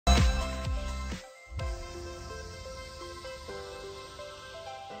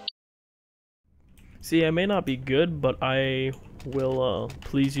See, I may not be good, but I will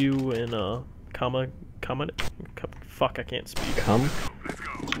please you in fuck, I can't speak. Come?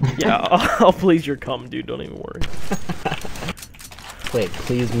 Yeah, I'll please your cum, dude. Don't even worry. Wait,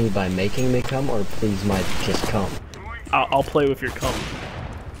 please me by making me come, or please my just come? I'll play with your cum.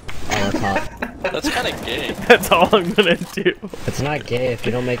 Oh, that's hot. That's kind of gay. That's all I'm gonna do. It's not gay if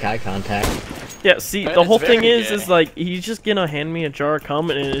you don't make eye contact. Yeah, see, Man, the whole it's thing very is gay. like, he's just gonna hand me a jar of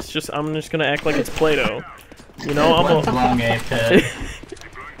cum, and it's just, I'm just gonna act like it's Play-Doh. You know, I'm a... long A pit.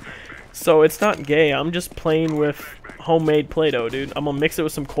 So it's not gay, I'm just playing with homemade Play-Doh, dude. I'm gonna mix it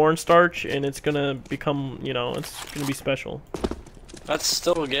with some cornstarch, and it's gonna become, you know, it's gonna be special. That's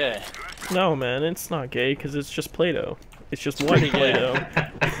still gay. No, man, it's not gay, because it's just Play-Doh. It's just white Play-Doh.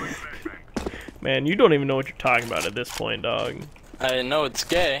 Man, you don't even know what you're talking about at this point, dog. I know it's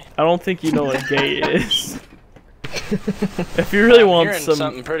gay. I don't think you know what gay is. If you really want hearing some...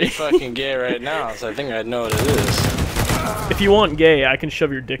 something pretty fucking gay right now, so I think I know what it is. If you want gay, I can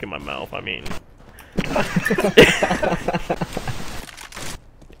shove your dick in my mouth, I mean...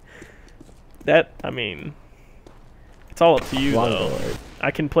 That, I mean... It's all up to you, though. Lord.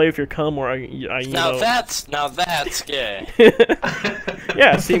 I can play with your cum, or you Now know... that's gay.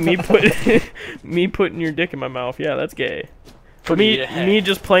 Yeah, see, me putting your dick in my mouth, yeah, that's gay. For me, Yeah. me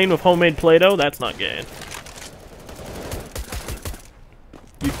just playing with homemade Play-Doh, that's not gay.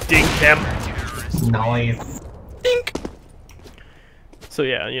 You dink him. Nice. Dink. So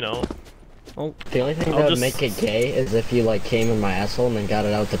yeah, you know. The only thing I'll that would just- make it gay is if you like came in my asshole and then got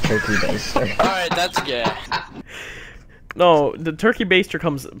it out the turkey baster. Alright, that's gay. No, the turkey baster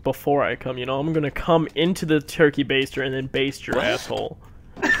comes before I come, you know? I'm gonna come into the turkey baster and then baste your asshole.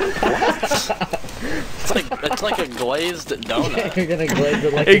 It's like a glazed donut. You're gonna glaze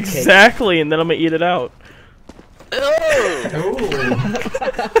it like Exactly, and then I'm gonna eat it out. Oh! Ooh.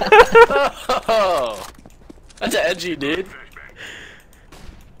 Oh! That's edgy, dude.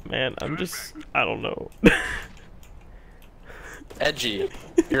 Man, I'm just... I don't know. Edgy.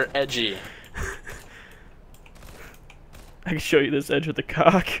 You're edgy. I can show you this edge with the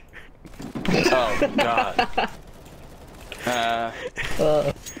cock. Oh, God. I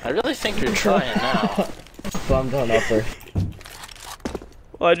really think you're trying now. Bum down upper.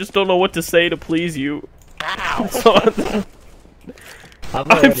 Well, I just don't know what to say to please you. Ow! So I'm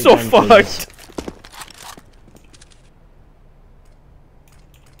already so done for this. fucked.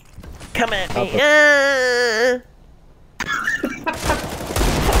 Come at me.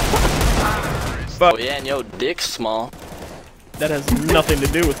 Oh yeah, and yo, dick's small. That has nothing to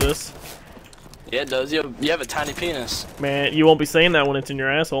do with this. Yeah, it does. You have a tiny penis. Man, you won't be saying that when it's in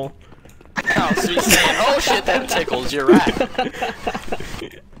your asshole. Oh, so you're saying, oh shit, that tickles. You're right.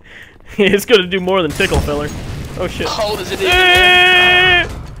 It's gonna do more than tickle, filler. Oh shit. Oh, does it even?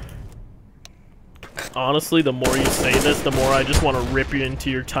 Honestly, the more you say this, the more I just want to rip you into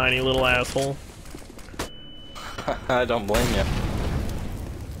your tiny little asshole. I don't blame you.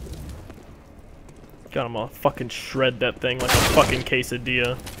 God, I'm gonna fucking shred that thing like a fucking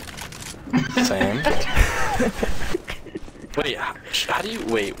quesadilla. Same. Wait, how do you,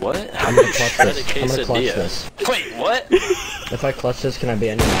 wait, what? How I'm do gonna you clutch shred a this. I'm gonna clutch quesadilla? this. Wait, what? If I clutch this, can I be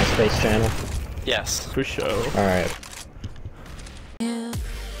on your MySpace channel? Yes. For sure. Alright.